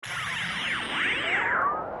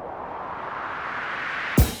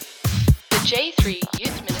J3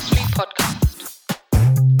 Youth Ministry Podcast.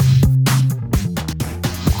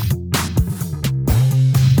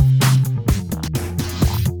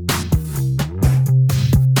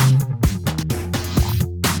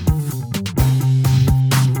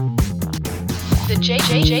 The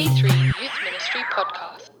J3 Youth Ministry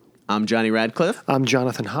Podcast. I'm Johnny Radcliffe. I'm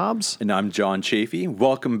Jonathan Hobbs. And I'm John Chafee.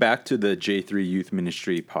 Welcome back to the J3 Youth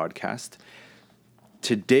Ministry Podcast.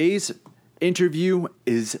 Today's interview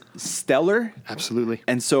is stellar. Absolutely.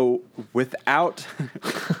 And so without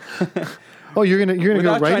Oh, you're gonna go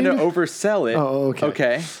without right trying to into oversell it. Oh, okay.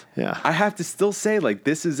 Okay. Yeah. I have to still say,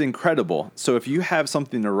 this is incredible. So if you have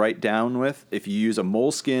something to write down with, if you use a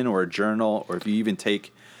moleskin or a journal, or if you even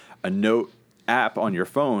take a note app on your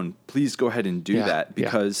phone, please go ahead and do that,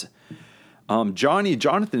 because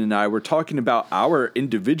Jonathan and I were talking about our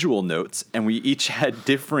individual notes, and we each had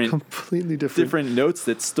completely different notes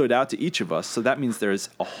that stood out to each of us. So that means there's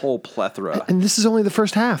a whole plethora. And this is only the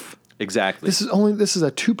first half. Exactly. This is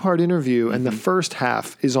a 2-part interview, and the first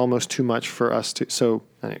half is almost too much for us to. So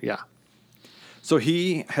yeah. So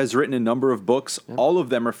he has written a number of books. Yep. All of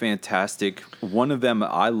them are fantastic. One of them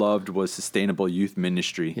I loved was Sustainable Youth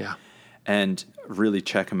Ministry. Yeah. And really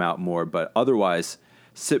check him out more. But otherwise,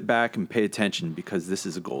 sit back and pay attention, because this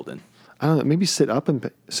is golden. I don't know. Maybe sit up and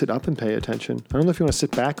pay attention. I don't know if you want to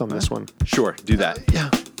sit back on this one. Sure, do that. Yeah.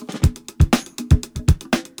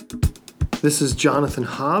 This is Jonathan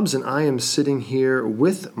Hobbs, and I am sitting here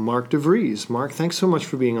with Mark DeVries. Mark, thanks so much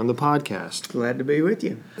for being on the podcast. Glad to be with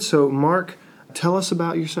you. So, Mark, tell us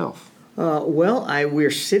about yourself.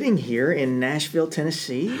 We're sitting here in Nashville,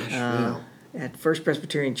 Tennessee, at First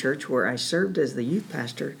Presbyterian Church, where I served as the youth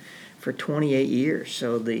pastor for 28 years.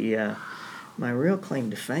 So my real claim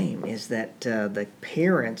to fame is that the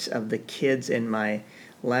parents of the kids in my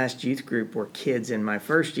last youth group were kids in my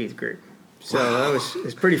first youth group. So it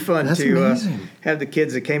was pretty fun to have the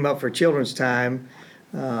kids that came up for children's time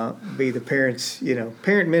be the parents.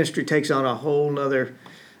 Parent ministry takes on a whole nother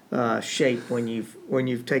shape when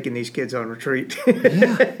you've taken these kids on retreat.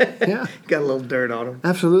 Yeah. Got a little dirt on them.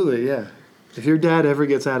 Absolutely, yeah. If your dad ever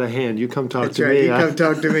gets out of hand, you come talk to me. me. You come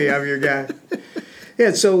talk to me. I'm your guy.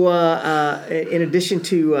 Yeah, so in addition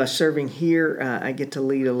to serving here, I get to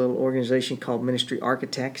lead a little organization called Ministry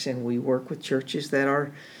Architects, and we work with churches that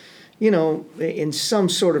are, in some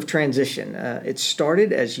sort of transition. It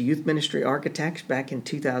started as Youth Ministry Architects back in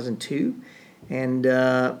 2002, and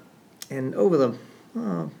over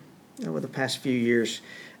the past few years,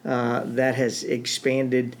 that has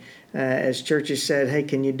expanded as churches said, hey,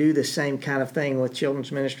 can you do the same kind of thing with children's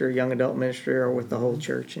ministry or young adult ministry or with the whole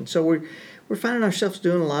church? And so we're finding ourselves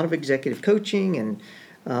doing a lot of executive coaching and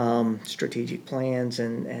strategic plans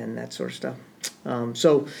and that sort of stuff.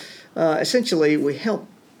 Essentially, we help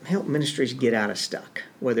ministries get out of stuck,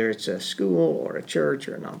 whether it's a school or a church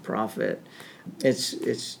or a nonprofit. It's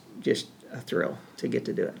just a thrill to get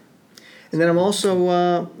to do it. And then I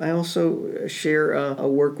also share a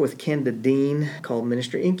work with Ken Dean called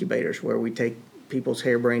Ministry Incubators, where we take people's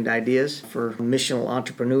harebrained ideas for missional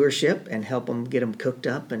entrepreneurship and help them get them cooked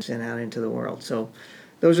up and sent out into the world. So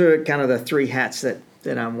those are kind of the 3 hats that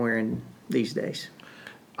I'm wearing these days.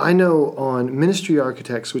 I know on Ministry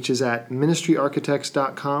Architects, which is at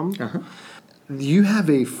ministryarchitects.com, you have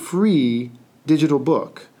a free digital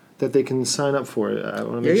book that they can sign up for. I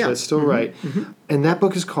want to make sure that's still right. Mm-hmm. And that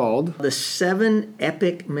book is called The 7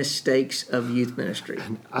 Epic Mistakes of Youth Ministry.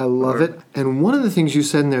 And I love it. And one of the things you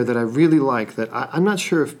said in there that I really like, that I'm not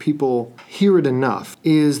sure if people hear it enough,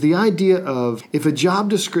 is the idea of, if a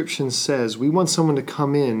job description says we want someone to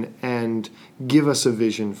come in and give us a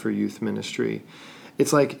vision for youth ministry,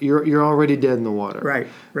 it's like you're already dead in the water.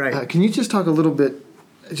 Right. Can you just talk a little bit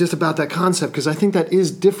just about that concept? Because I think that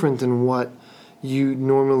is different than what you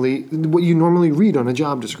normally read on a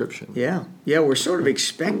job description. Yeah, we're sort of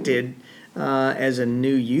expected as a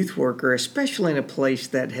new youth worker, especially in a place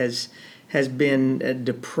that has been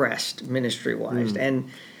depressed ministry-wise. And,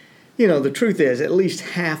 the truth is, at least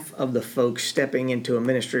half of the folks stepping into a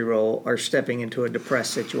ministry role are stepping into a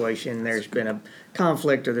depressed situation. There's been a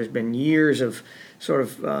conflict, or there's been years of sort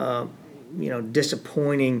of,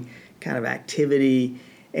 disappointing kind of activity.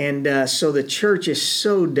 And so the church is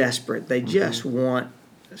so desperate. They just want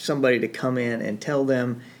somebody to come in and tell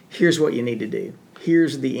them, here's what you need to do.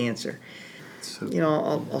 Here's the answer.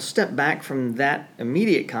 I'll step back from that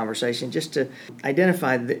immediate conversation just to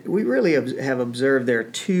identify that we really have observed there are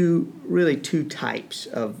two types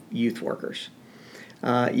of youth workers.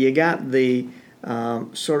 You got the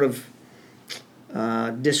sort of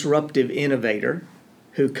disruptive innovator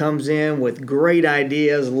who comes in with great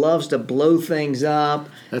ideas, loves to blow things up.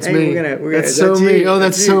 That's hey, me. That's so me. Oh,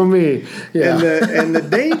 that's so me. Yeah. And the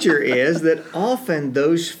danger is that often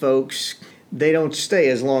those folks, they don't stay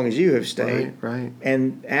as long as you have stayed. Right.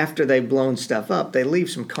 And after they've blown stuff up, they leave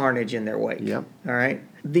some carnage in their wake. Yep. All right.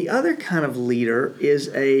 The other kind of leader is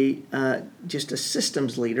just a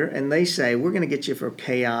systems leader, and they say, we're going to get you from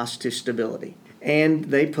chaos to stability. And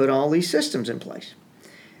they put all these systems in place.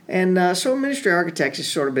 And so Ministry Architects has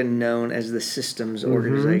sort of been known as the systems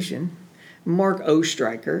organization. Mark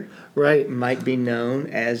Ostreicher might be known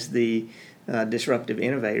as the disruptive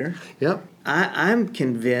innovator. Yep. I'm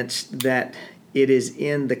convinced that it is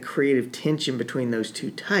in the creative tension between those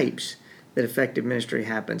two types that effective ministry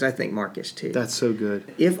happens. I think Mark is too. That's so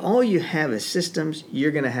good. If all you have is systems,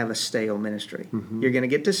 you're going to have a stale ministry. You're going to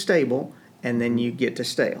get to stable, and then you get to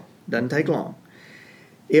stale. Doesn't take long.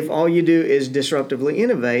 If all you do is disruptively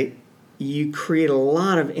innovate, you create a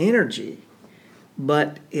lot of energy,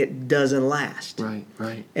 but it doesn't last.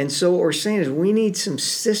 Right. And so what we're saying is we need some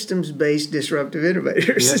systems-based disruptive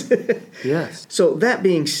innovators. Yes. So that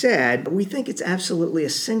being said, we think it's absolutely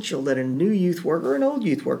essential that a new youth worker or an old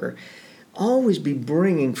youth worker always be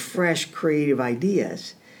bringing fresh, creative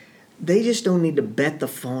ideas. They just don't need to bet the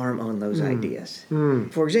farm on those ideas.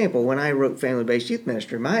 For example, when I wrote Family-Based Youth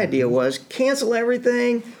Ministry, my idea was cancel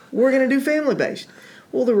everything, we're going to do family-based.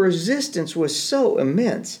 Well, the resistance was so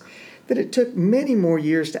immense that it took many more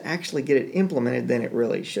years to actually get it implemented than it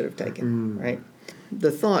really should have taken, right? The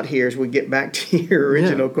thought here, as we get back to your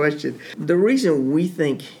original question, the reason we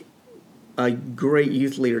think a great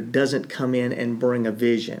youth leader doesn't come in and bring a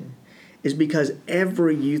vision is because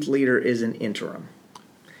every youth leader is an interim.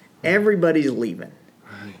 Everybody's leaving.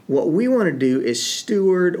 Right. What we want to do is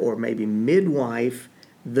steward or maybe midwife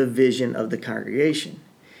the vision of the congregation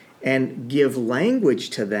and give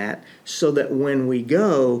language to that so that when we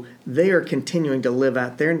go, they are continuing to live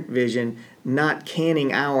out their vision, not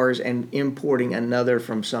canning ours and importing another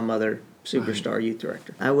from some other superstar youth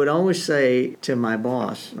director. I would always say to my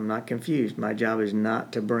boss, I'm not confused. My job is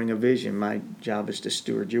not to bring a vision. My job is to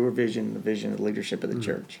steward your vision, the vision of the leadership of the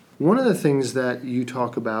church. One of the things that you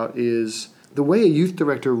talk about is the way a youth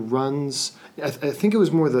director runs. I think it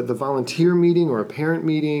was more the volunteer meeting or a parent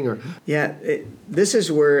meeting or. Yeah, this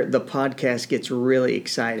is where the podcast gets really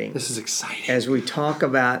exciting. This is exciting. As we talk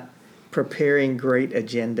about preparing great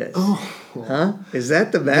agendas. Oh. Huh? Is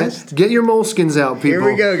that the best? Get your moleskins out, people. Here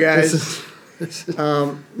we go, guys.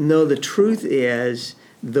 No, the truth is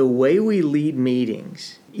the way we lead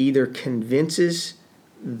meetings either convinces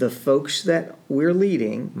the folks that we're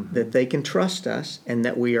leading that they can trust us and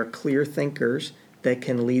that we are clear thinkers that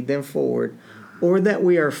can lead them forward, or that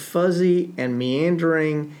we are fuzzy and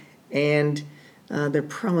meandering and they're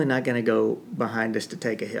probably not going to go behind us to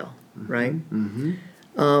take a hill, right?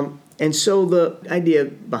 And so the idea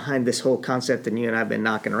behind this whole concept that you and I have been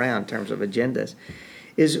knocking around in terms of agendas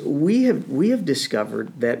is we have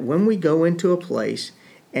discovered that when we go into a place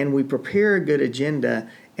and we prepare a good agenda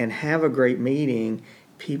and have a great meeting,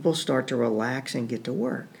 people start to relax and get to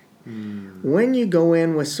work. When you go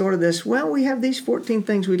in with sort of this, well, we have these 14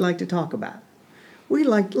 things we'd like to talk about.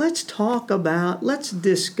 Let's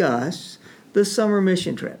discuss the summer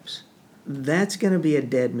mission trips. That's going to be a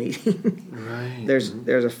dead meeting. Right. There's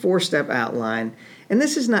a 4-step outline. And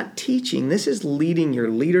this is not teaching. This is leading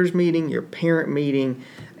your leaders meeting, your parent meeting,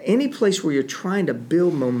 any place where you're trying to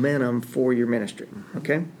build momentum for your ministry.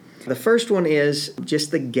 Okay? The first one is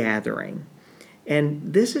just the gathering.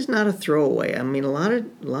 And this is not a throwaway. I mean, a lot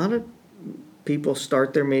of people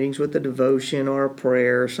start their meetings with a devotion or a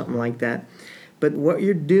prayer or something like that. But what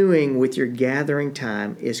you're doing with your gathering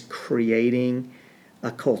time is creating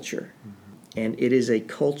a culture. And it is a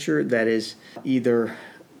culture that is either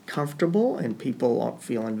comfortable and people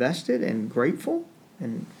feel invested and grateful,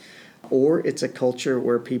 or it's a culture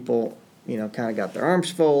where people, kind of got their arms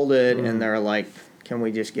folded and they're like, can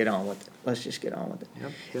we just get on with it? Let's just get on with it.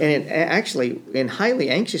 Yep. And actually, in highly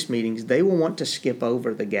anxious meetings, they will want to skip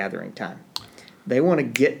over the gathering time. They want to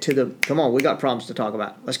get to come on, we got problems to talk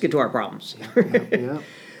about. Let's get to our problems. Yep.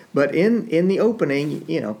 But in the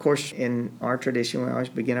opening, of course, in our tradition, we always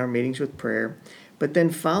begin our meetings with prayer. But then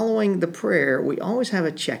following the prayer, we always have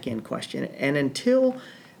a check-in question. And until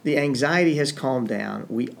the anxiety has calmed down,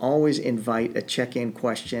 we always invite a check-in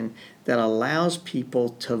question that allows people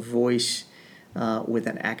to voice with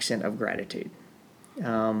an accent of gratitude.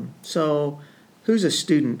 So who's a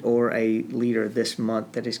student or a leader this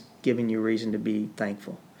month that is giving you reason to be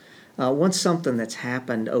thankful? What's something that's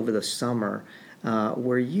happened over the summer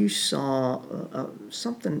where you saw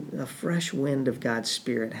a fresh wind of God's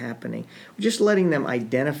Spirit happening. Just letting them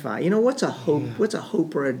identify, what's a hope, what's a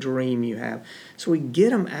hope or a dream you have. So we get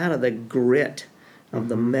them out of the grit of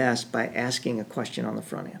the mess by asking a question on the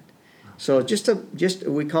front end. So just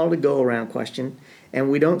we call it a go-around question,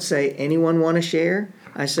 and we don't say, anyone want to share?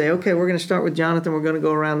 I say, okay, we're going to start with Jonathan. We're going to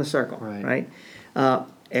go around the circle, right?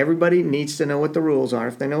 Everybody needs to know what the rules are.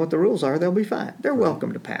 If they know what the rules are, they'll be fine. They're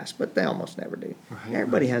welcome to pass, but they almost never do.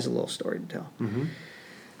 Everybody has a little story to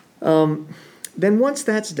tell. Then once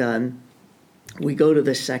that's done, we go to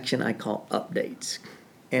this section I call updates.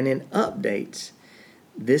 And in updates,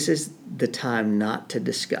 this is the time not to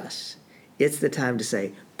discuss. It's the time to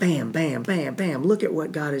say, bam, bam, bam, bam, look at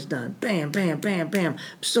what God has done. Bam, bam, bam, bam.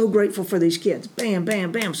 I'm so grateful for these kids. Bam,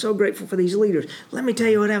 bam, bam, so grateful for these leaders. Let me tell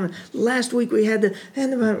you what happened. Last week we had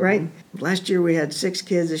right? Last year we had 6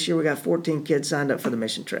 kids. This year we got 14 kids signed up for the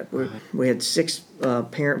mission trip. We had 6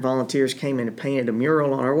 parent volunteers came in and painted a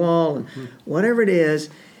mural on our wall. And whatever it is,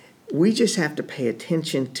 we just have to pay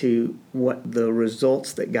attention to what the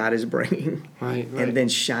results that God is bringing and then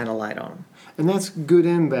shine a light on them. And that's good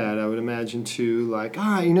and bad, I would imagine, too. Like, all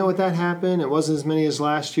right, you know what, that happened. It wasn't as many as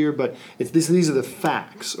last year, but these are the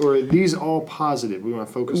facts. Or are these all positive? We want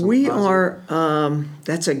to focus on the positive.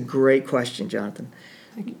 That's a great question, Jonathan.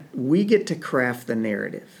 Thank you. We get to craft the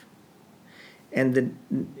narrative.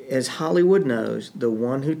 And as Hollywood knows, the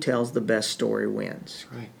one who tells the best story wins.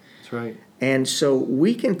 That's right. And so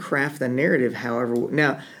we can craft the narrative however.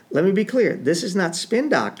 Now, let me be clear. This is not spin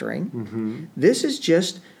doctoring. This is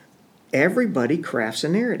just everybody crafts a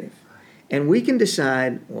narrative. And we can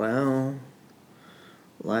decide, well,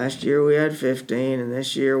 last year we had 15 and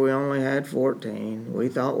this year we only had 14. We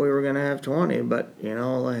thought we were going to have 20, but, they had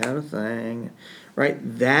a thing. Right?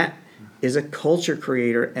 That is a culture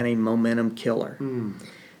creator and a momentum killer.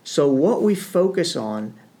 So what we focus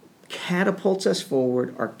on catapults us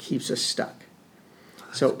forward or keeps us stuck.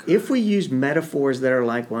 So if we use metaphors that are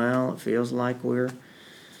like, well, it feels like we're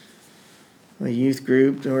a youth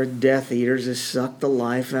group or Death Eaters has sucked the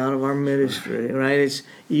life out of our ministry, right? It's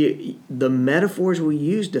the metaphors we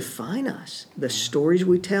use define us. The stories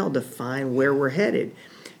we tell define where we're headed.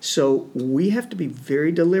 So we have to be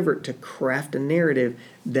very deliberate to craft a narrative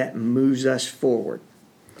that moves us forward.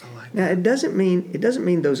 Now, it doesn't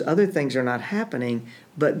mean those other things are not happening,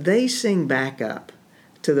 but they sing back up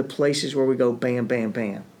to the places where we go, bam, bam,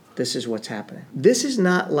 bam. This is what's happening. This is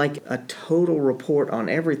not like a total report on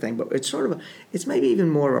everything, but it's it's maybe even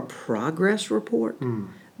more of a progress report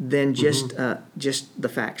than just the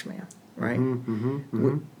facts, man. Right?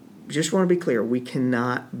 We just want to be clear. We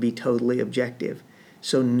cannot be totally objective.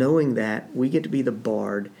 So knowing that, we get to be the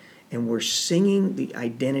bard, and we're singing the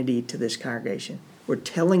identity to this congregation. We're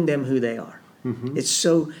telling them who they are. It's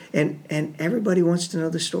so, and everybody wants to know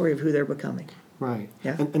the story of who they're becoming. Right.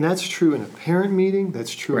 Yeah. And that's true in a parent meeting.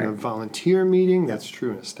 That's true in a volunteer meeting. That's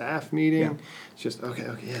true in a staff meeting. Yeah. It's just, okay,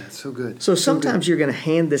 yeah, that's so good. So sometimes you're going to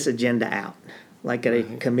hand this agenda out, like at a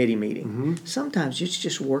committee meeting. Sometimes it's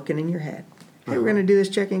just working in your head. Hey, we're going to do this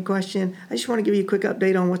check-in question. I just want to give you a quick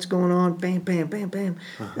update on what's going on. Bam, bam, bam, bam.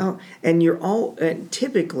 And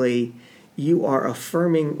typically you are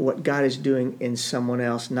affirming what God is doing in someone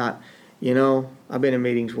else, not, I've been in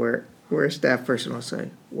meetings where a staff person will say,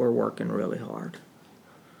 we're working really hard.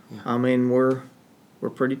 Yeah. I mean, we're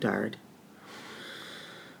pretty tired.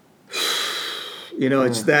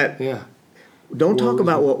 It's that. Yeah. Don't talk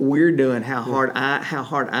about what we're doing, how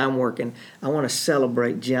hard I'm working. I want to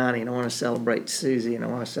celebrate Johnny, and I want to celebrate Susie, and I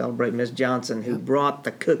want to celebrate Miss Johnson, who brought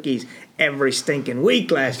the cookies every stinking week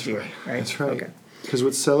last year. Right? That's right. Okay. Because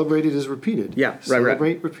what's celebrated is repeated. Yeah,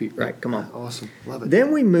 Celebrate, repeat. Right, come on. Awesome. Love it.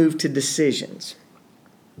 Then we move to decisions.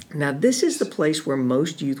 Now, this is the place where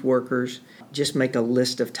most youth workers just make a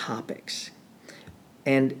list of topics.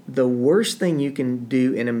 And the worst thing you can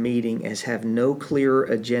do in a meeting is have no clearer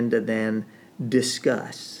agenda than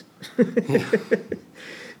discuss.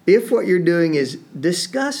 If what you're doing is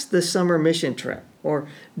discuss the summer mission trip or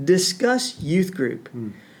discuss youth group,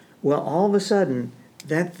 well, all of a sudden,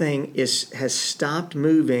 that thing has stopped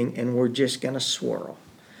moving and we're just going to swirl.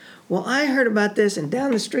 Well, I heard about this, and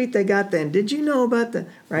down the street they got that. And did you know about the,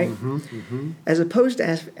 right? As opposed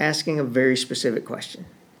to asking a very specific question.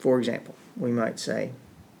 For example, we might say,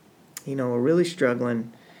 we're really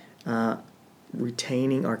struggling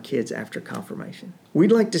retaining our kids after confirmation.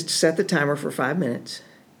 We'd like to set the timer for 5 minutes,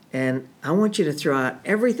 and I want you to throw out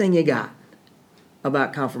everything you got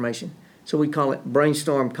about confirmation. So we call it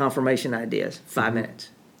brainstorm confirmation ideas, 5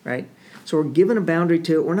 minutes, right? So we're giving a boundary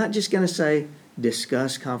to it. We're not just going to say,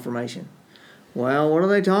 discuss confirmation. Well, what are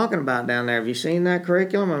they talking about down there? Have you seen that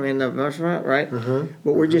curriculum? I mean, right?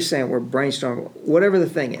 But we're just saying we're brainstorming, whatever the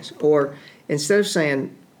thing is. Or instead of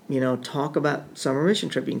saying, talk about summer mission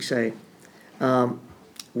trip, you can say,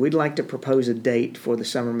 we'd like to propose a date for the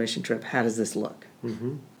summer mission trip. How does this look?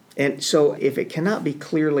 And so if it cannot be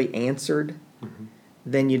clearly answered,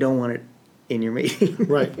 then you don't want it in your meeting.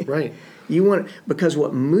 Right. You want it, because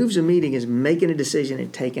what moves a meeting is making a decision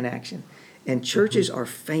and taking action. And churches are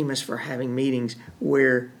famous for having meetings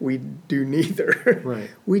where we do neither. Right.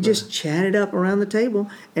 We just chat it up around the table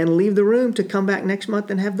and leave the room to come back next month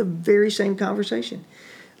and have the very same conversation.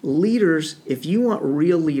 Leaders, if you want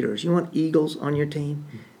real leaders, you want eagles on your team,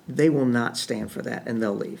 they will not stand for that and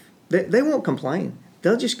they'll leave. They won't complain.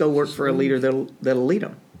 They'll just go work for a leader that'll lead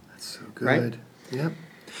them. That's so good. Right? Yep.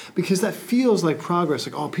 Because that feels like progress.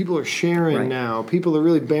 Like, oh, people are sharing now. People are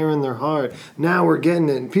really bearing their heart. Now we're getting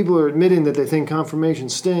it. And people are admitting that they think confirmation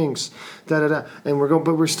stinks. And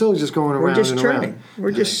but we're still just going around. We're just and churning. around.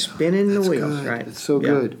 We're just spinning the wheels. Good. Right. It's so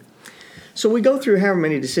good. So we go through however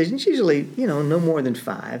many decisions, usually, no more than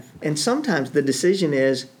 5. And sometimes the decision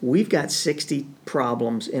is, we've got 60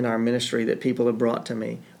 problems in our ministry that people have brought to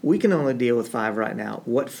me. We can only deal with 5 right now.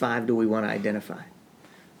 What 5 do we want to identify?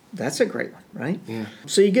 That's a great one, right? Yeah.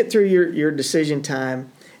 So you get through your decision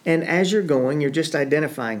time, and as you're going, you're just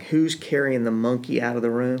identifying who's carrying the monkey out of the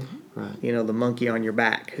room. Right. The monkey on your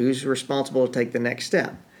back. Who's responsible to take the next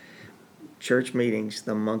step? Church meetings,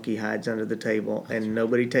 the monkey hides under the table, and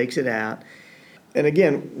nobody takes it out. And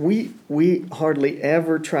again, we hardly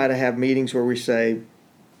ever try to have meetings where we say,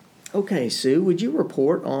 okay, Sue, would you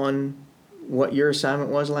report on what your assignment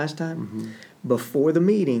was last time? Before the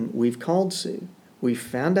meeting, we've called Sue. We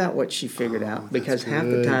found out what she figured out, because half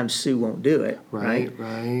the time Sue won't do it. Right.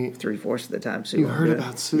 3/4 of the time Sue won't do it. You heard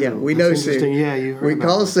about Sue. Yeah, we That's know Sue. Yeah, you heard we about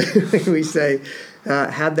call her. Sue. We say,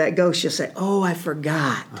 how'd that go? She'll say, oh, I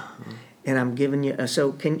forgot. And I'm giving you,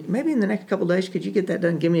 so maybe in the next couple of days, could you get that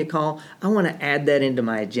done? Give me a call. I want to add that into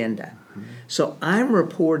my agenda. So I'm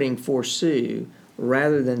reporting for Sue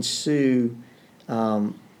rather than Sue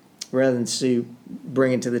bringing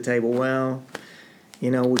to the table, well,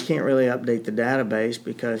 we can't really update the database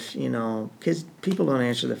because, kids, people don't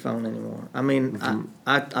answer their phone anymore. I mean,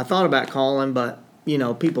 I thought about calling, but,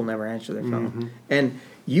 people never answer their phone. And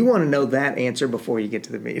you want to know that answer before you get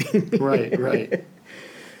to the meeting. Right.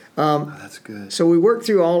 That's good. So we work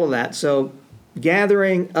through all of that. So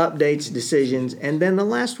gathering, updates, decisions, and then the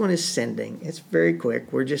last one is sending. It's very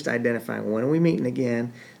quick. We're just identifying when are we meeting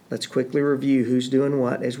again. Let's quickly review who's doing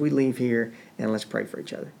what as we leave here, and let's pray for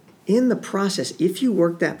each other. In the process, if you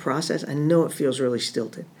work that process, I know it feels really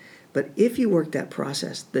stilted, but if you work that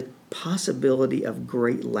process, the possibility of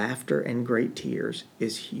great laughter and great tears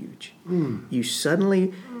is huge. You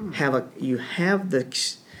suddenly have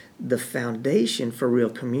the foundation for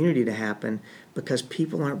real community to happen, because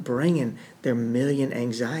people aren't bringing their million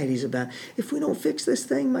anxieties about, if we don't fix this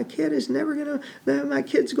thing, my kid is never going to, my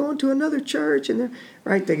kid's going to another church, and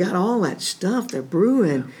they got all that stuff they're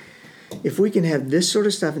brewing. If we can have this sort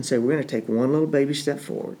of stuff and say, we're going to take one little baby step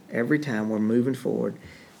forward, every time we're moving forward,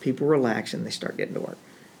 people relax and they start getting to work.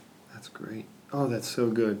 That's great. Oh, that's so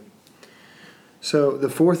good. So the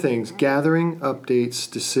 4 things: gathering, updates,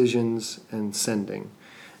 decisions, and sending.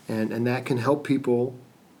 And that can help people,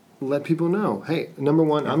 let people know, hey, number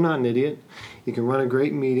 1, I'm not an idiot. You can run a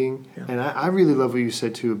great meeting. Yeah. And I really love what you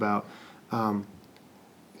said, too, about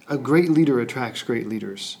a great leader attracts great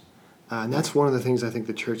leaders. And that's one of the things I think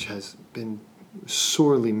the church has been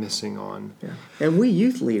sorely missing on. Yeah. And we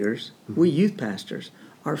youth leaders, we youth pastors,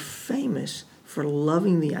 are famous for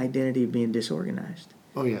loving the identity of being disorganized.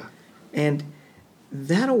 Oh, yeah. And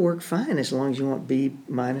that'll work fine as long as you want B-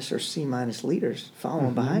 or C- leaders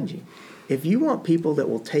following behind you. If you want people that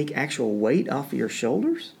will take actual weight off of your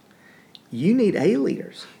shoulders, you need A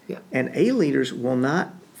leaders. Yeah. And A leaders will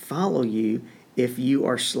not follow you if you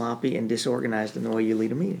are sloppy and disorganized in the way you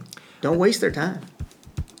lead a meeting. Don't waste their time.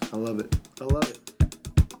 I love it. I love it.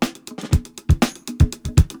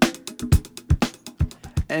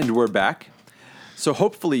 And we're back. So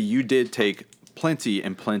hopefully you did take plenty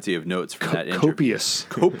of notes from that interview. Copious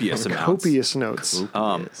amounts. Copious notes.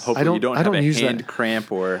 Hopefully you don't have a hand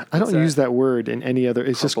cramp or... I don't use that word in any other...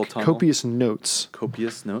 It's just tunnel? copious notes.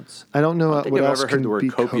 Copious notes? I don't know I think what I've else ever heard can the word be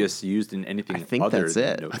copious used in anything I think other that's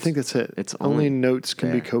than it. notes. I think that's it. It's only only notes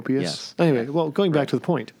can be there. copious. Yes. Anyway, well, going back to the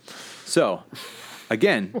point. So,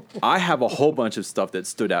 again, I have a whole bunch of stuff that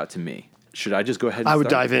stood out to me. Should I just go ahead and I would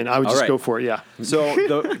start? dive in. I would All just right. go for it, yeah. So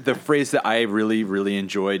the phrase that I really, really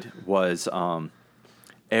enjoyed was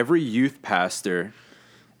every youth pastor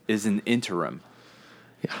is an interim.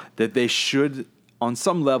 Yeah. That they should on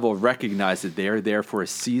some level recognize that they are there for a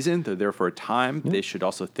season, they're there for a time. They should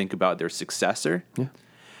also think about their successor. Yeah.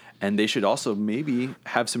 And they should also maybe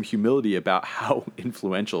have some humility about how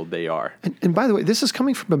influential they are. And by the way, this is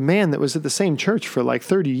coming from a man that was at the same church for like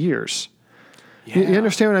 30 years. You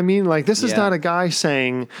understand what I mean? Like, this is not a guy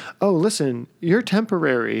saying, oh, listen, you're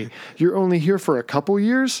temporary. You're only here for a couple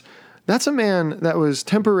years. That's a man that was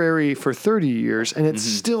temporary for 30 years, and it's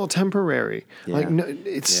still temporary. Yeah. Like, no,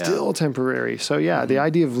 it's still temporary. So, the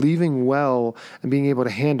idea of leaving well and being able to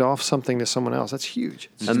hand off something to someone else, that's huge.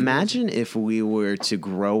 Imagine if we were to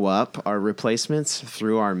grow up our replacements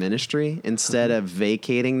through our ministry instead of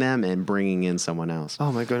vacating them and bringing in someone else.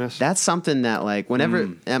 Oh, my goodness. That's something that, like, whenever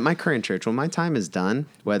at my current church, when my time is done,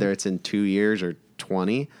 whether it's in 2 years or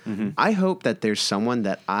 20, I hope that there's someone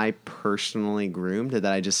that I personally groomed that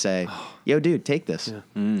I just say, yo, dude, take this.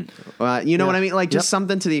 You know what I mean? Like, just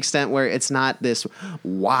something to the extent where it's not this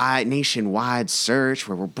nationwide search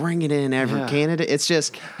where we're bringing in every candidate. It's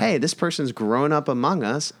just, hey, this person's grown up among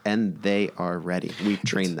us and they are ready. We've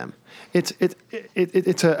trained them. I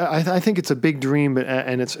think it's a big dream,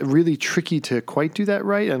 and it's really tricky to quite do that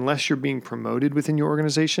right unless you're being promoted within your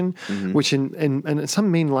organization, which in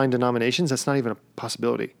some mainline denominations, that's not even a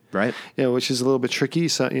possibility. Right. Which is a little bit tricky.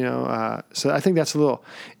 So, so I think that's a little,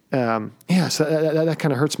 so that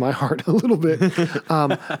kind of hurts my heart a little bit.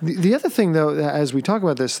 The other thing, though, as we talk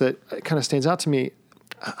about this, that kind of stands out to me,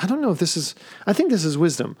 I don't know if this is, I think this is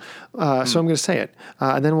wisdom. So I'm going to say it,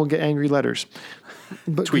 and then we'll get angry letters.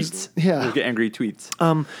 But Tweets. We'll get angry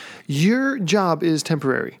tweets. Your job is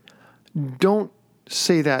temporary. Don't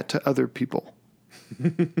say that to other people.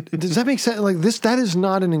 Does that make sense? Like that is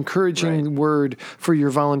not an encouraging word for your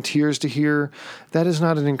volunteers to hear. That is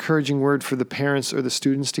not an encouraging word for the parents or the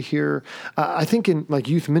students to hear. I think in like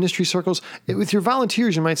youth ministry circles, with your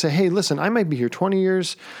volunteers, you might say, hey, listen, I might be here 20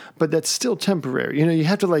 years, but that's still temporary. You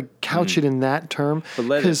have to like couch it in that term. But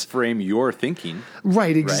let it frame your thinking.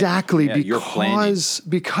 Right, exactly. Right? Yeah,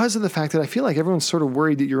 because of the fact that I feel like everyone's sort of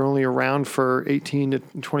worried that you're only around for 18 to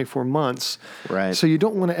 24 months. Right. So you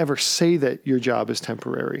don't want to ever say that your job is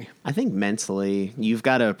temporary. I think mentally, you've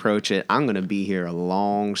got to approach it. I'm going to be here a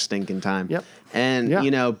long stinking time. Yep.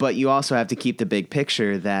 And, but you also have to keep the big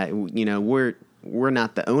picture that, we're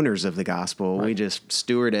not the owners of the gospel. Right. We just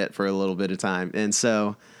steward it for a little bit of time. And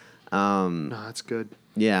so, no, that's good.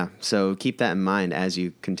 Yeah. So keep that in mind as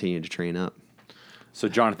you continue to train up. So,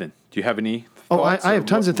 Jonathan, do you have any thoughts? I have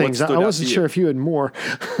tons of things. I wasn't sure if you had more.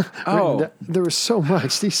 Oh. There was so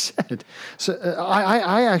much he said. So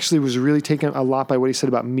I actually was really taken a lot by what he said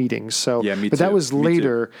about meetings. So, yeah, me but too. that was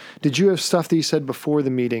later. Did you have stuff that you said before the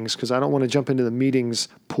meetings? Because I don't want to jump into the meetings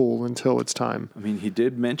pool until it's time. I mean, he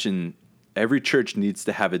did mention every church needs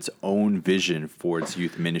to have its own vision for its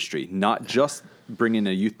youth ministry, not just bring in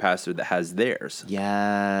a youth pastor that has theirs.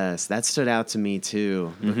 Yes, that stood out to me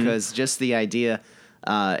too, because just the idea.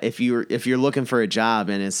 If you're looking for a job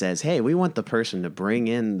and it says, hey, we want the person to bring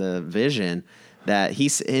in the vision, that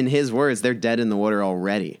he's, in his words, they're dead in the water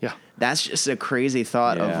already. Yeah. That's just a crazy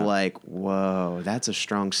thought of like, whoa, that's a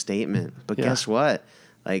strong statement. But guess what?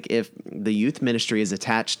 Like if the youth ministry is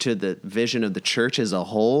attached to the vision of the church as a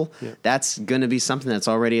whole, that's going to be something that's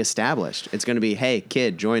already established. It's going to be, hey,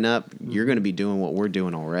 kid, join up. You're going to be doing what we're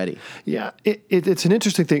doing already. Yeah, it's an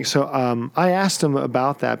interesting thing. So I asked him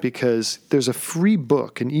about that because there's a free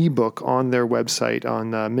book, an ebook on their website,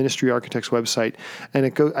 on Ministry Architect's website, and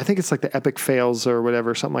it goes. I think it's like the Epic Fails or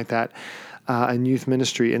whatever, something like that. In youth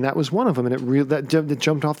ministry, and that was one of them, and that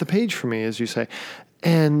jumped off the page for me, as you say.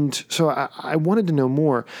 And so I wanted to know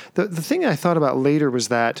more. The thing I thought about later was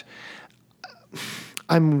that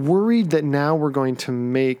I'm worried that now we're going to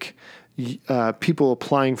make people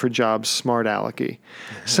applying for jobs smart alecky.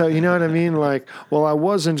 So you know what I mean? Like, well, I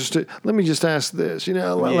was interested. Let me just ask this.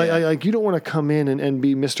 Like you don't want to come in and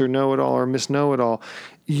be Mr. Know-it-all or Miss Know-it-all.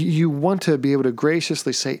 You want to be able to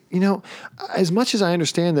graciously say, as much as I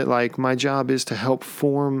understand that, like, my job is to help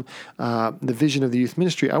form the vision of the youth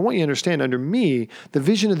ministry, I want you to understand, under me, the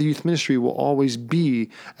vision of the youth ministry will always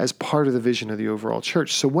be as part of the vision of the overall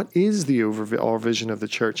church. So what is the overall vision of the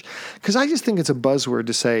church? Because I just think it's a buzzword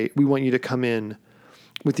to say, we want you to come in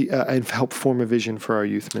with the and help form a vision for our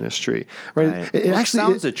youth ministry, right? It actually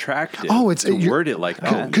sounds attractive. To word it like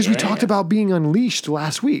that, because we talked about being unleashed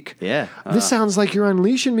last week. Yeah, this sounds like you're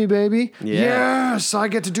unleashing me, baby. Yeah. Yes, I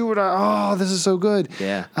get to do what this is so good.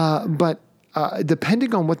 Yeah, but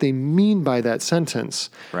depending on what they mean by that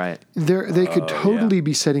sentence, right, they could totally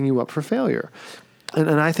be setting you up for failure.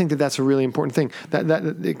 And I think that that's a really important thing. That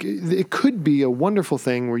it could be a wonderful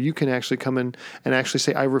thing where you can actually come in and actually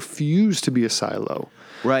say, I refuse to be a silo.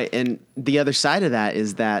 Right. And the other side of that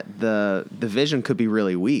is that the vision could be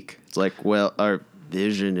really weak. It's like, well, our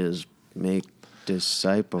vision is make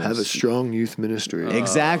disciples. Have a strong youth ministry.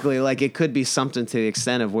 Exactly. Like it could be something to the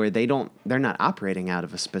extent of where they're not operating out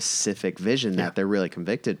of a specific vision that they're really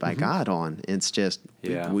convicted by God on. It's just,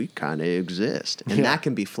 we kind of exist. And that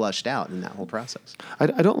can be flushed out in that whole process. I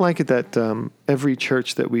don't like it that every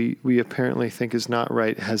church that we apparently think is not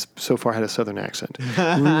right has so far had a Southern accent.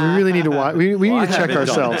 We really need to watch. We need to check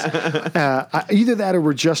ourselves. Either that or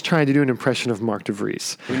we're just trying to do an impression of Mark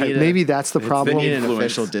DeVries. Maybe that's the problem. We need an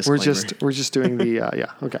official disclaimer. We're just doing the,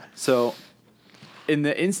 okay. So in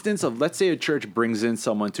the instance of, let's say a church brings in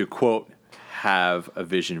someone to, quote, have a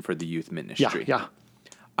vision for the youth ministry. Yeah.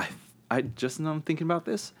 I'm thinking about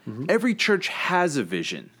this. Every church has a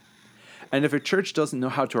vision. And if a church doesn't know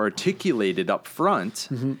how to articulate it up front,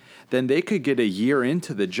 then they could get a year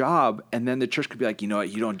into the job and then the church could be like, you know what,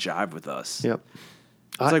 you don't jive with us. Yep.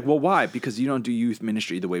 It's like, well, why? Because you don't do youth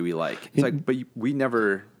ministry the way we like. It's like, but we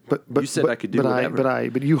never... But you said I could do whatever.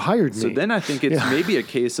 But you hired me. So then I think it's maybe a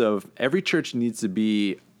case of every church needs to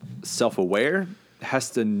be self-aware, has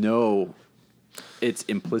to know its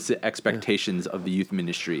implicit expectations of the youth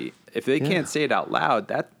ministry. If they can't say it out loud,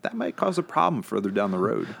 that might cause a problem further down the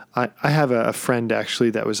road. I have a friend actually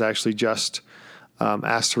that was actually just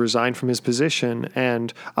asked to resign from his position,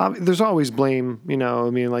 and there's always blame. You know, I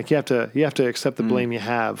mean, like you have to accept the blame you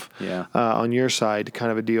have on your side,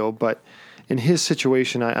 kind of a deal. But in his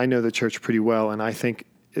situation, I know the church pretty well, and I think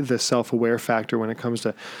the self-aware factor when it comes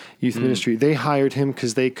to youth ministry, they hired him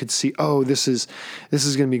because they could see, this is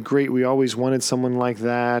going to be great. We always wanted someone like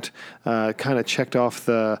that. Kind of checked off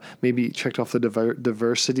the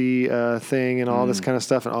diversity thing and all this kind of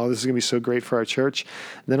stuff, and this is going to be so great for our church.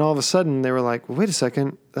 And then all of a sudden they were like, well, wait a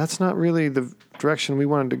second, that's not really the direction we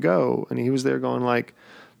wanted to go. And he was there going like,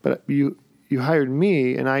 but you hired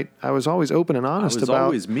me, and I was always open and honest about... It was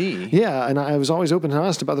always me. Yeah, and I was always open and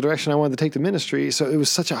honest about the direction I wanted to take the ministry, so it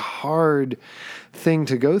was such a hard thing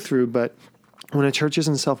to go through, but when a church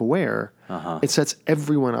isn't self-aware, it sets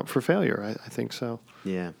everyone up for failure, I think so.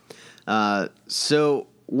 Yeah. So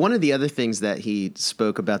one of the other things that he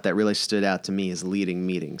spoke about that really stood out to me is leading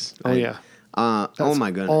meetings. Oh, yeah. Oh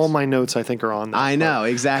my goodness! All my notes, I think, are on that. I know,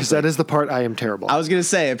 exactly. Because that is the part I am terrible. I was going to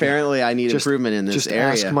say, apparently, I need improvement in this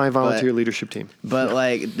area. Just ask my volunteer leadership team. But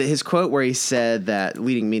like his quote where he said that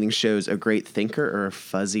leading meetings shows a great thinker or a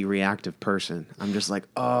fuzzy reactive person. I'm just like,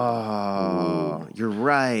 you're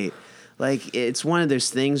right. Like it's one of those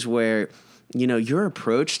things where, you know, your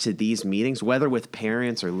approach to these meetings, whether with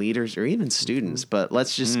parents or leaders or even students, but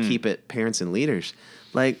let's just keep it parents and leaders,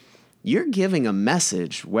 like. You're giving a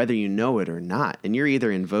message whether you know it or not, and you're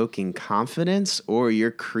either invoking confidence or you're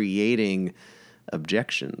creating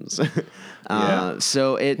objections. Being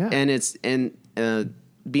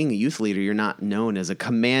a youth leader, you're not known as a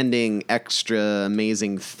commanding, extra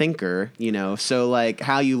amazing thinker, you know. So like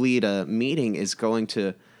how you lead a meeting is going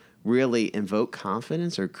to really invoke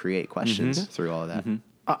confidence or create questions through all of that.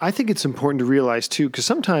 I think it's important to realize too, because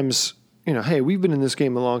sometimes, you know, hey, we've been in this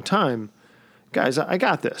game a long time. Guys, I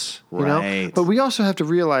got this, you know? But we also have to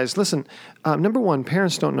realize, listen, number one,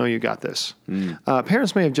 parents don't know you got this.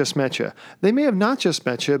 Parents may have just met you. They may have not just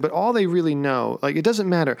met you, but all they really know, like it doesn't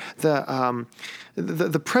matter.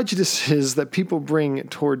 The prejudices that people bring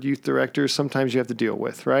toward youth directors, sometimes you have to deal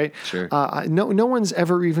with, right? Sure. No one's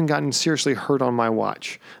ever even gotten seriously hurt on my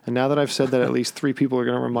watch. And now that I've said that, at least 3 people are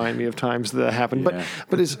going to remind me of times that happened. Yeah.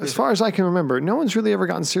 But as far as I can remember, no one's really ever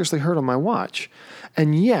gotten seriously hurt on my watch.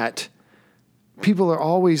 And yet... people are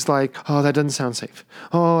always like, oh, that doesn't sound safe.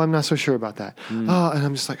 Oh, I'm not so sure about that. Oh, and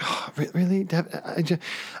I'm just like, oh, really? But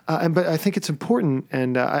I think it's important,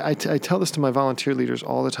 and I tell this to my volunteer leaders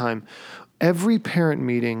all the time. Every parent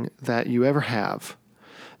meeting that you ever have,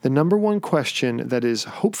 the number one question that is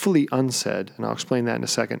hopefully unsaid, and I'll explain that in a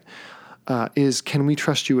second, is, can we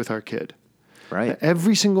trust you with our kid? Right.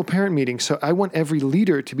 Every single parent meeting. So I want every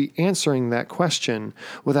leader to be answering that question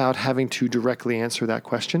without having to directly answer that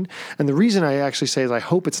question. And the reason I actually say is I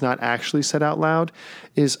hope it's not actually said out loud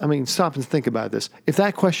is, I mean, stop and think about this. If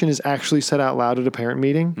that question is actually said out loud at a parent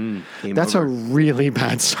meeting, that's a really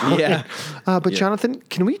bad sign. Yeah. But Jonathan,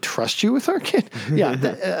 can we trust you with our kid?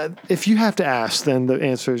 If you have to ask, then the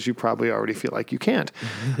answer is you probably already feel like you can't.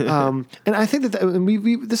 And I think that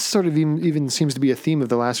this sort of even seems to be a theme of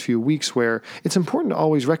the last few weeks where it's important to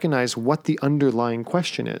always recognize what the underlying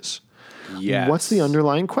question is. Yes. What's the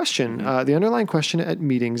underlying question? The underlying question at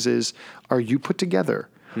meetings is, are you put together?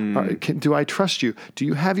 Do I trust you? Do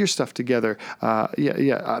you have your stuff together?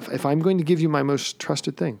 If I'm going to give you my most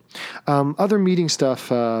trusted thing. Other meeting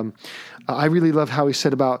stuff, I really love how he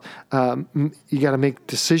said about you got to make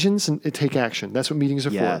decisions and take action. That's what meetings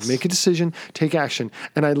are for. Make a decision, take action.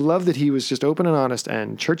 And I love that he was just open and honest,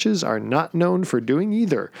 and churches are not known for doing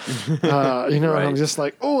either. Right. And I'm just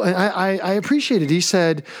like, and I appreciate it. He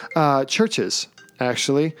said churches,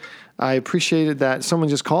 actually. I appreciated that. Someone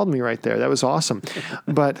just called me right there. That was awesome.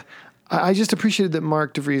 But I just appreciated that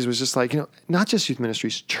Mark DeVries was just like, not just youth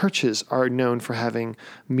ministries, churches are known for having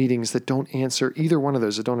meetings that don't answer either one of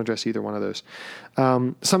those, that don't address either one of those.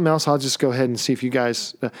 Something else, I'll just go ahead and see if you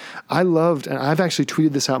guys, I loved, and I've actually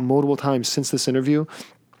tweeted this out multiple times since this interview,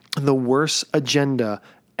 the worst agenda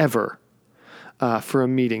ever for a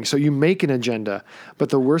meeting. So you make an agenda, but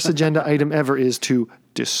the worst agenda item ever is to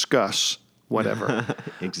discuss whatever.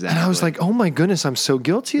 Exactly. And I was like, oh my goodness, I'm so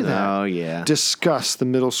guilty of that. Oh, yeah. Discuss the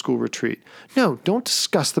middle school retreat. No, don't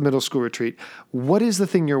discuss the middle school retreat. What is the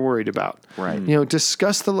thing you're worried about? Right.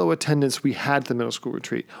 Discuss the low attendance we had at the middle school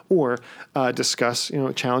retreat, or discuss,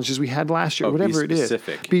 challenges we had last year, whatever it is.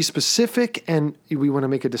 Be specific, and we want to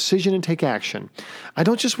make a decision and take action. I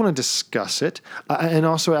don't just want to discuss it. And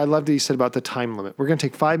also, I love that he said about the time limit. We're going to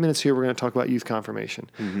take 5 minutes here. We're going to talk about youth confirmation.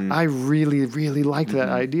 Mm-hmm. I really, really liked that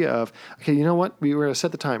idea of, okay, you know what? We were going to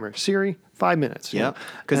set the timer. Siri, 5 minutes. Yep.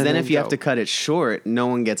 Because then if you have to cut it short, no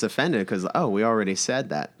one gets offended because, we already said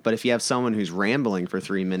that. But if you have someone who's rambling for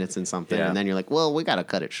 3 minutes and something, and then you're like, well, we got to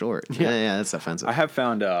cut it short. Yeah, that's offensive. I have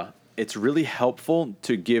found it's really helpful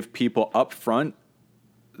to give people up front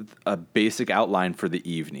a basic outline for the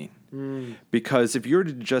evening. Because if you're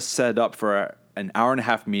to just set up for an hour and a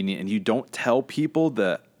half meeting and you don't tell people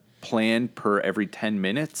the plan per every 10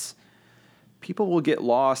 minutes, people will get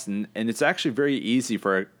lost, and it's actually very easy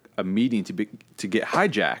for a meeting to get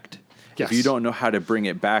hijacked. Yes. If you don't know how to bring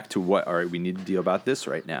it back to we need to deal about this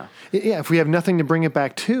right now. Yeah, if we have nothing to bring it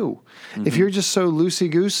back to. Mm-hmm. If you're just so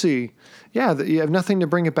loosey-goosey, you have nothing to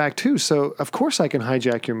bring it back to. So, of course I can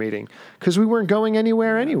hijack your meeting because we weren't going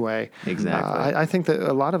anywhere anyway. Exactly. I think that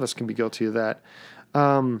a lot of us can be guilty of that.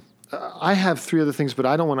 I have 3 other things, but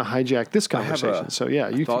I don't want to hijack this conversation.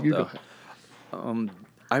 You go ahead.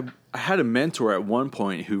 I had a mentor at one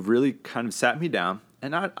point who really kind of sat me down,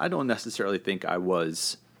 and I don't necessarily think I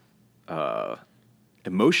was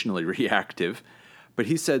emotionally reactive, but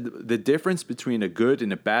he said the difference between a good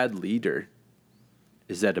and a bad leader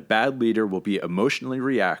is that a bad leader will be emotionally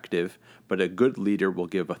reactive, but a good leader will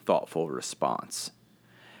give a thoughtful response.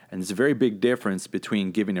 And there's a very big difference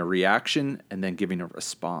between giving a reaction and then giving a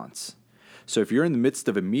response. So if you're in the midst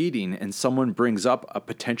of a meeting and someone brings up a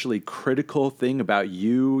potentially critical thing about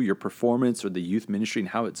you, your performance, or the youth ministry and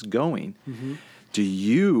how it's going, do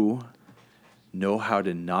you know how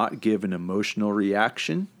to not give an emotional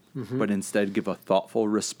reaction, but instead give a thoughtful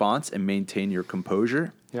response and maintain your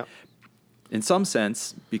composure? Yep. In some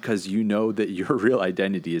sense, because you know that your real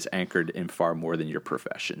identity is anchored in far more than your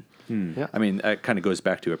profession. Yeah. I mean, that kind of goes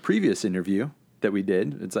back to a previous interview that we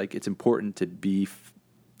did. It's like it's important to be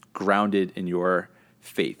grounded in your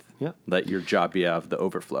faith. Yeah. Let your job be out of the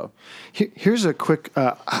overflow. Here's a quick,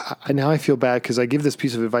 now I feel bad because I give this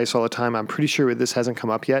piece of advice all the time. I'm pretty sure this hasn't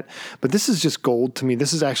come up yet, but this is just gold to me.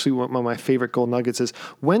 This is actually one of my favorite gold nuggets is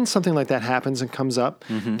when something like that happens and comes up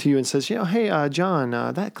to you and says, hey, John,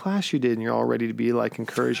 that class you did, and you're all ready to be like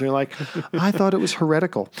encouraged. And you're like, I thought it was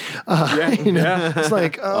heretical. It's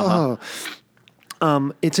like,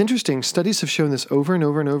 it's interesting. Studies have shown this over and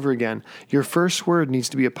over and over again. Your first word needs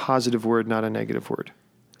to be a positive word, not a negative word.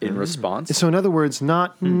 In response? So in other words,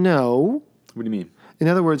 not no. What do you mean? In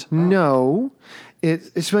other words, no.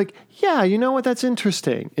 It's like, yeah, you know what? That's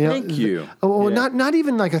interesting. Thank you. Not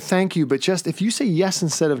even like a thank you, but just if you say yes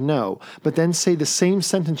instead of no, but then say the same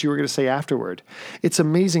sentence you were going to say afterward, it's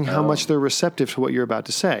amazing how much they're receptive to what you're about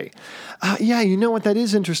to say. Yeah, you know what? That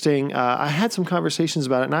is interesting. I had some conversations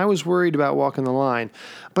about it, and I was worried about walking the line.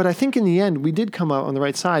 But I think in the end, we did come out on the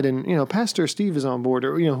right side, and Pastor Steve is on board,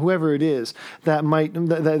 or whoever it is that might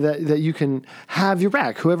that you can have your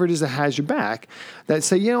back, whoever it is that has your back, that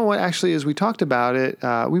say, you know what? Actually, as we talked about it,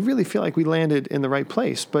 we really feel like we landed in the right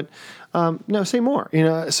place. But no, say more.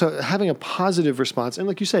 So having a positive response, and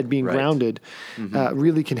like you said, being grounded,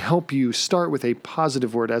 really can help you start with a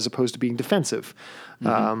positive word as opposed to being defensive.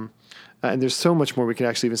 And there's so much more we could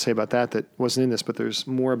actually even say about that wasn't in this, but there's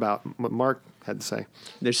more about what Mark had to say.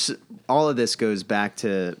 All of this goes back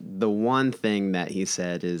to the one thing that he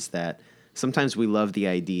said is that sometimes we love the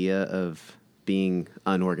idea of being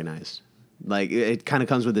unorganized. Like it kind of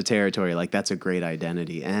comes with the territory. Like that's a great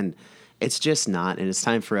identity, and it's just not. And it's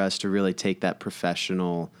time for us to really take that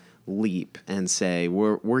professional leap and say,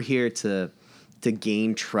 we're here to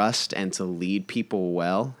gain trust and to lead people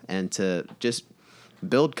well and to just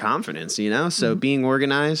build confidence, you know? So being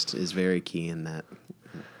organized is very key in that.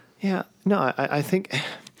 Yeah. No, I think,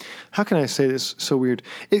 how can I say this so weird?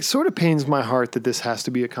 It sort of pains my heart that this has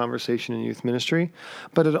to be a conversation in youth ministry,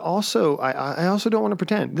 but it also, I also don't want to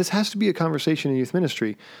pretend. This has to be a conversation in youth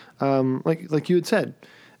ministry. Like you had said,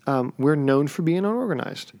 we're known for being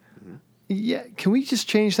unorganized. Yeah, can we just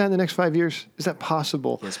change that in the next 5 years? Is that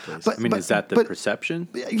possible? Yes, please. Is that the perception?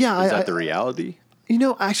 Yeah. Is that the reality? You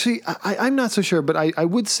know, actually, I'm not so sure, but I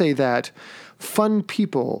would say that fun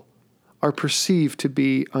people are perceived to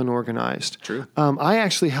be unorganized. True. I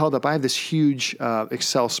actually held up, I have this huge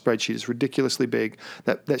Excel spreadsheet, it's ridiculously big,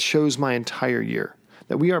 that shows my entire year.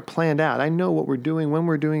 That we are planned out. I know what we're doing, when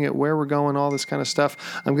we're doing it, where we're going, all this kind of stuff.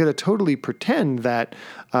 I'm going to totally pretend that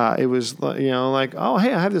it was, like, oh,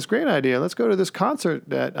 hey, I have this great idea. Let's go to this concert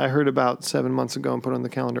that I heard about 7 months ago and put on the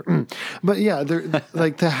calendar. But yeah,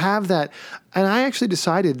 like to have that. And I actually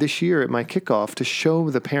decided this year at my kickoff to show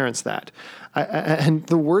the parents that. And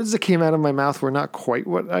the words that came out of my mouth were not quite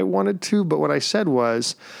what I wanted to, but what I said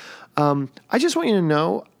was, I just want you to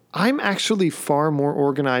know, I'm actually far more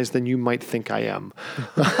organized than you might think I am.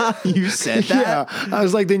 You said that? Yeah. I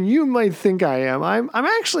was like, than you might think I am. I'm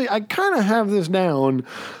actually, I kind of have this down.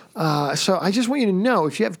 So I just want you to know,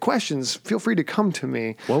 if you have questions, feel free to come to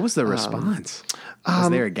me. What was the response? Was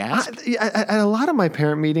there a gasp? At a lot of my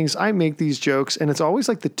parent meetings, I make these jokes, and it's always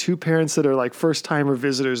like the two parents that are like first-timer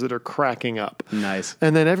visitors that are cracking up. Nice.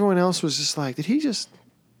 And then everyone else was just like, did he just...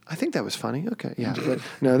 I think that was funny. Okay, yeah. But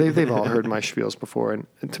no, they've all heard my spiels before. And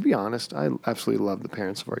to be honest, I absolutely love the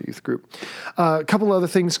parents of our youth group. A couple other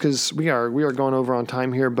things, because we are going over on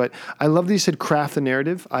time here, but I love that you said craft the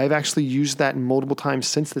narrative. I've actually used that multiple times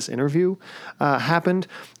since this interview happened.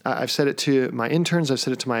 I've said it to my interns. I've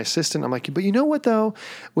said it to my assistant. I'm like, but you know what, though?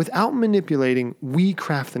 Without manipulating, we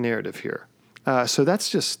craft the narrative here. So that's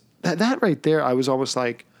just, that right there, I was almost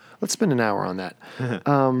like, let's spend an hour on that.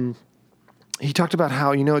 He talked about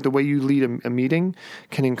how, the way you lead a meeting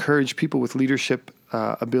can encourage people with leadership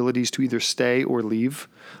abilities to either stay or leave.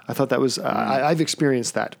 I thought that was, I've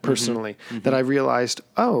experienced that personally, that I realized,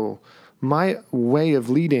 oh, my way of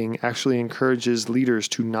leading actually encourages leaders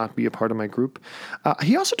to not be a part of my group.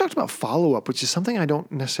 He also talked about follow-up, which is something I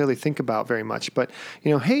don't necessarily think about very much. But,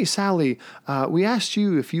 hey, Sally, we asked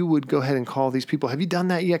you if you would go ahead and call these people. Have you done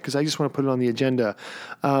that yet? Because I just want to put it on the agenda.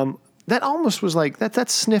 That almost was like, that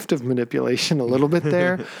sniffed of manipulation a little bit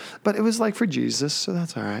there, but it was like for Jesus, so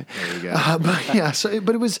that's all right. There you go. But yeah,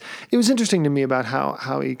 but it was interesting to me about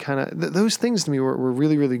how he kind of, those things to me were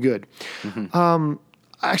really, really good.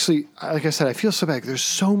 Actually, like I said, I feel so bad. There's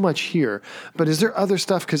so much here, but is there other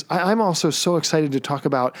stuff? Because I'm also so excited to talk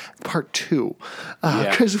about part 2.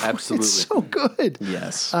 Because absolutely. It's so good.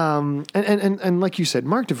 Yes. And like you said,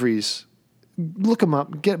 Mark DeVries, look him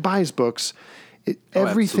up, buy his books.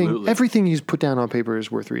 Everything he's put down on paper is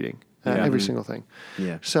worth reading. Every single thing.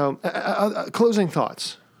 Yeah. So, closing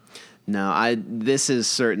thoughts. No, this is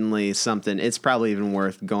certainly something. It's probably even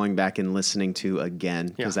worth going back and listening to again,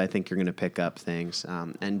 because I think you're going to pick up things.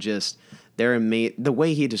 And just the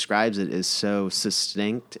way he describes it is so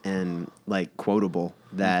succinct and like quotable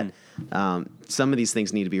that some of these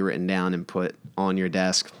things need to be written down and put on your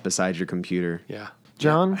desk beside your computer. Yeah.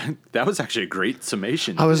 John? That was actually a great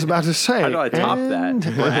summation. I was about to say. How do I top that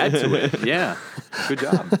or add to it? Yeah. Good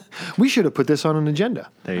job. We should have put this on an agenda.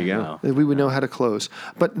 There you go. We would know how to close.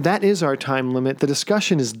 But that is our time limit. The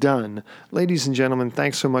discussion is done. Ladies and gentlemen,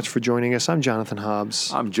 thanks so much for joining us. I'm Jonathan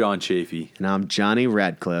Hobbs. I'm John Chafee. And I'm Johnny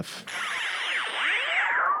Radcliffe.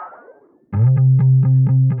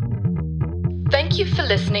 Thank you for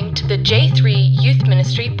listening to the J3 Youth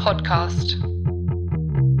Ministry podcast.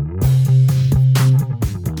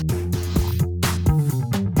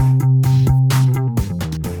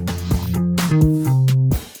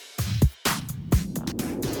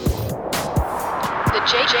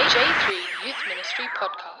 The J3